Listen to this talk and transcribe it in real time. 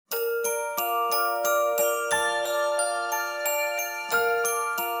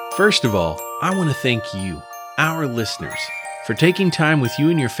First of all, I want to thank you, our listeners, for taking time with you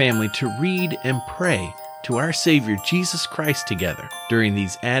and your family to read and pray to our Savior Jesus Christ together during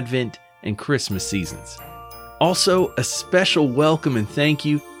these Advent and Christmas seasons. Also, a special welcome and thank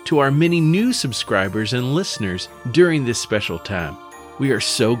you to our many new subscribers and listeners during this special time. We are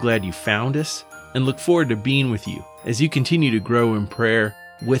so glad you found us and look forward to being with you as you continue to grow in prayer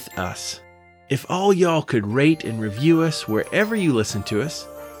with us. If all y'all could rate and review us wherever you listen to us,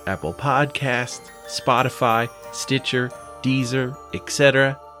 Apple Podcasts, Spotify, Stitcher, Deezer,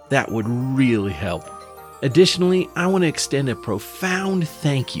 etc., that would really help. Additionally, I want to extend a profound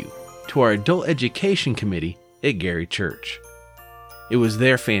thank you to our Adult Education Committee at Gary Church. It was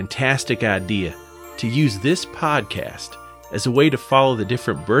their fantastic idea to use this podcast as a way to follow the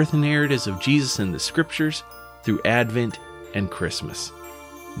different birth narratives of Jesus in the Scriptures through Advent and Christmas.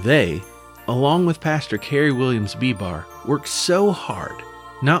 They, along with Pastor Carrie Williams Bebar, worked so hard,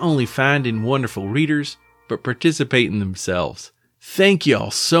 not only finding wonderful readers, but participating themselves. Thank y'all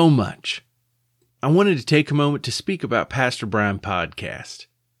so much. I wanted to take a moment to speak about Pastor Brian Podcast.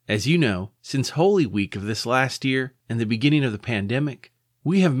 As you know, since Holy Week of this last year and the beginning of the pandemic,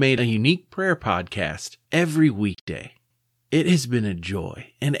 we have made a unique prayer podcast every weekday. It has been a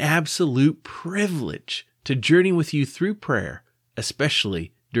joy and absolute privilege to journey with you through prayer,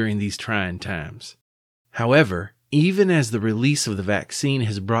 especially during these trying times. However, even as the release of the vaccine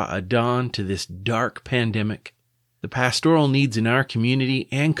has brought a dawn to this dark pandemic, the pastoral needs in our community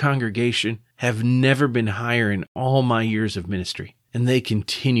and congregation have never been higher in all my years of ministry, and they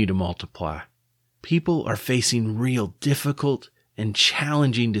continue to multiply. People are facing real difficult and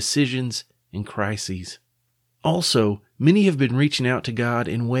challenging decisions and crises. Also, many have been reaching out to God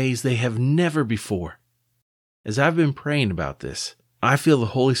in ways they have never before. As I've been praying about this, I feel the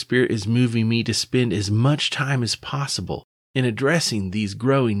Holy Spirit is moving me to spend as much time as possible in addressing these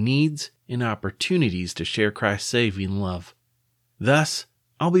growing needs and opportunities to share Christ's saving love. Thus,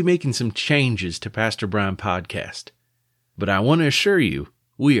 I'll be making some changes to Pastor Brian Podcast, but I want to assure you,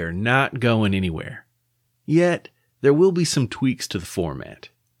 we are not going anywhere. Yet, there will be some tweaks to the format.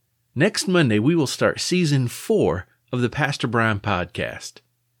 Next Monday, we will start Season 4 of the Pastor Brian Podcast.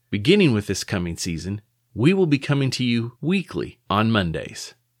 Beginning with this coming season, we will be coming to you weekly on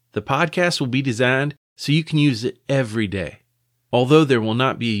Mondays. The podcast will be designed so you can use it every day. Although there will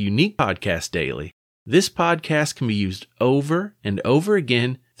not be a unique podcast daily, this podcast can be used over and over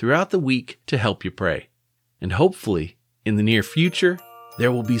again throughout the week to help you pray. And hopefully, in the near future,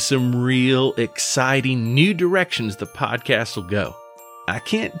 there will be some real exciting new directions the podcast will go. I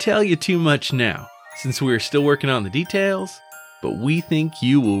can't tell you too much now, since we are still working on the details, but we think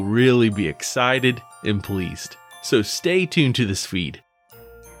you will really be excited and pleased. So stay tuned to this feed.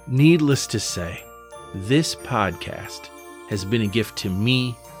 Needless to say, this podcast has been a gift to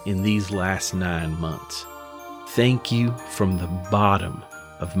me in these last 9 months. Thank you from the bottom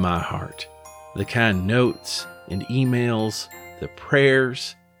of my heart. The kind notes and emails, the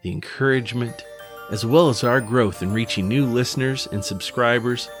prayers, the encouragement, as well as our growth in reaching new listeners and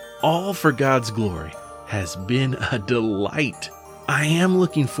subscribers, all for God's glory, has been a delight. I am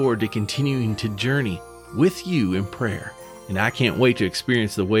looking forward to continuing to journey with you in prayer, and I can't wait to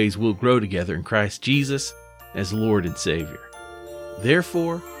experience the ways we'll grow together in Christ Jesus as Lord and Savior.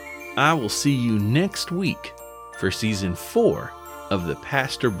 Therefore, I will see you next week for Season 4 of the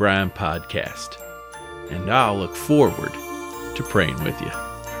Pastor Brian Podcast, and I'll look forward to praying with you.